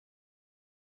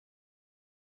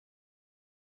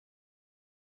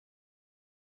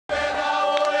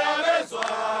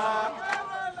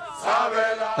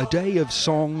A day of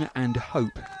song and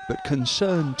hope, but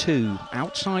concern too,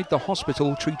 outside the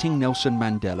hospital treating Nelson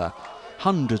Mandela.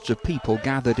 Hundreds of people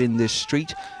gathered in this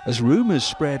street as rumours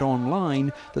spread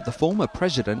online that the former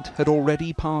president had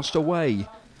already passed away.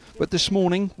 But this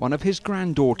morning, one of his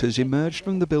granddaughters emerged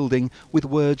from the building with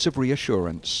words of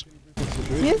reassurance.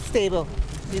 He is stable.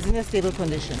 He's in a stable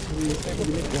condition.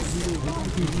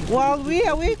 Well,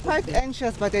 we're quite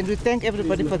anxious, but then we thank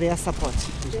everybody for their support.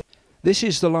 This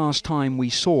is the last time we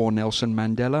saw Nelson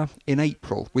Mandela, in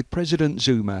April, with President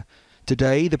Zuma.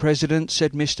 Today, the president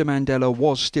said Mr. Mandela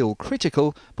was still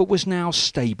critical, but was now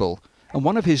stable. And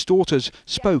one of his daughters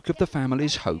spoke of the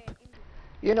family's hope.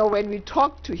 You know, when we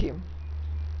talk to him,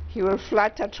 he will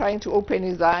flutter trying to open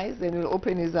his eyes, then he'll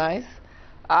open his eyes.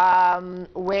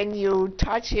 When you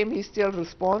touch him, he still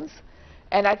responds.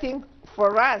 And I think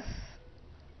for us,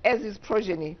 as his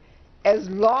progeny, as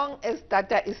long as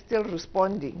Tata is still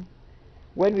responding,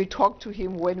 when we talk to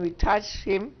him, when we touch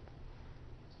him,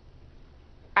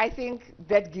 I think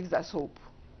that gives us hope.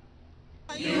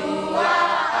 You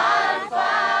are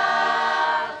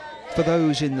Alpha. For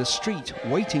those in the street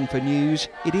waiting for news,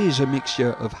 it is a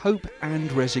mixture of hope and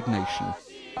resignation.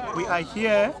 We are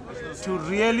here to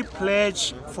really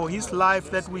pledge for his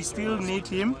life that we still need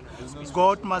him.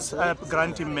 God must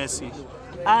grant him mercy.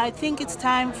 I think it's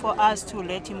time for us to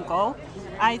let him go.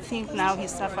 I think now he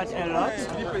suffered a lot.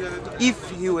 If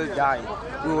he will die,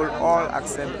 we will all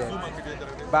accept that.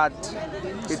 But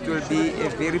it will be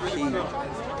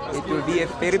a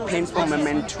very painful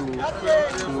moment to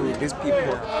these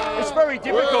people. It's very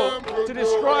difficult to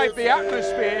describe the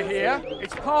atmosphere here.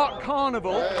 It's part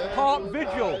carnival, part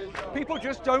vigil. People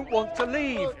just don't want to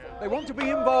leave. They want to be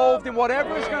involved in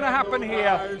whatever is going to happen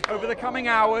here over the coming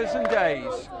hours and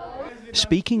days.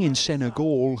 Speaking in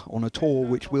Senegal on a tour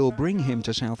which will bring him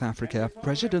to South Africa,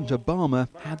 President Obama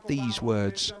had these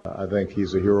words. I think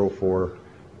he's a hero for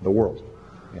the world.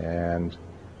 And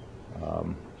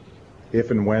if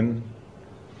and when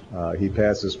he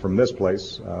passes from this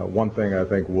place, one thing I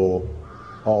think we'll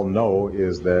all know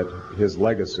is that his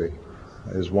legacy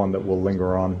is one that will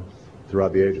linger on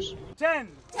throughout the ages. 10,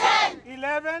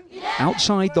 11.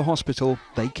 Outside the hospital,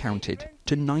 they counted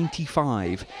to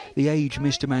 95, the age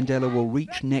Mr. Mandela will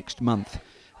reach next month.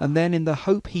 And then, in the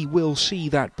hope he will see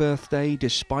that birthday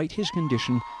despite his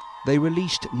condition, they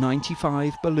released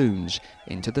 95 balloons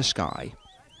into the sky.